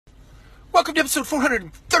Welcome to episode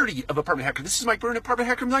 430 of Apartment Hacker. This is Mike Byrne, Apartment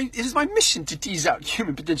Hacker. It is my mission to tease out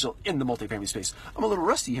human potential in the multifamily space. I'm a little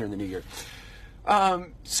rusty here in the new year.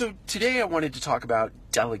 So today I wanted to talk about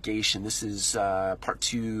delegation. This is part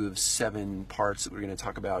 2 of 7 parts that we're going to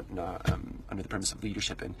talk about under the premise of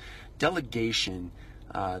leadership. And delegation,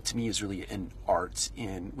 to me, is really an art.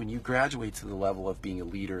 And when you graduate to the level of being a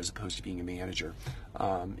leader as opposed to being a manager,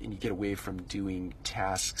 and you get away from doing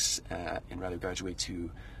tasks and rather graduate to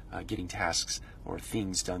getting tasks or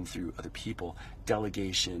things done through other people,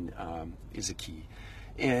 delegation is a key.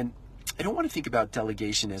 And I don't want to think about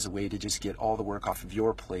delegation as a way to just get all the work off of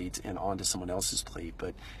your plate and onto someone else's plate,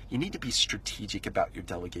 but you need to be strategic about your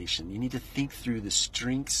delegation. You need to think through the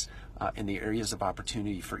strengths and the areas of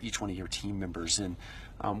opportunity for each one of your team members. And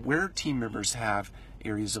where team members have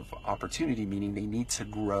areas of opportunity, meaning they need to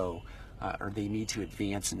grow, or they need to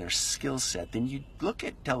advance in their skill set, then you look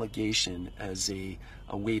at delegation as a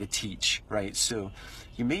way to teach, right? So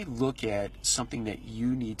you may look at something that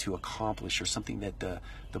you need to accomplish or something that the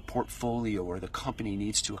portfolio or the company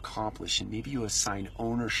needs to accomplish, and maybe you assign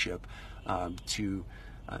ownership to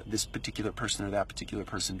this particular person or that particular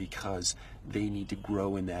person because they need to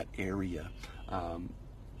grow in that area.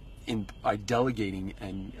 By delegating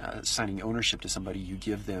and assigning ownership to somebody, you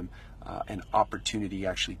give them an opportunity to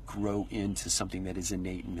actually grow into something that is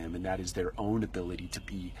innate in them, and that is their own ability to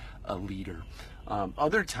be a leader.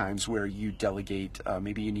 Other times where you delegate,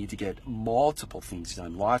 maybe you need to get multiple things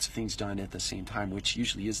done, lots of things done at the same time, which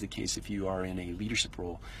usually is the case if you are in a leadership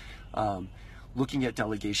role. Looking at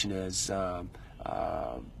delegation as an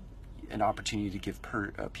opportunity to give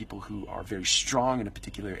people who are very strong in a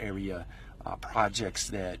particular area projects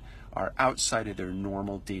that are outside of their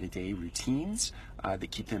normal day-to-day routines that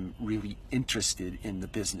keep them really interested in the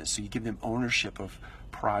business. So you give them ownership of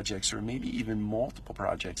projects, or maybe even multiple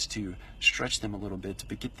projects, to stretch them a little bit,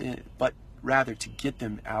 but rather to get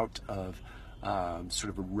them out of sort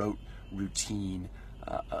of a rote routine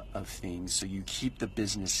of things. So you keep the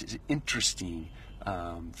business interesting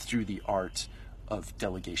through the art of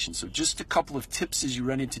delegation. So just a couple of tips as you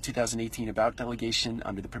run into 2018 about delegation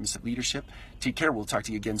under the premise of leadership. Take care. We'll talk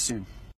to you again soon.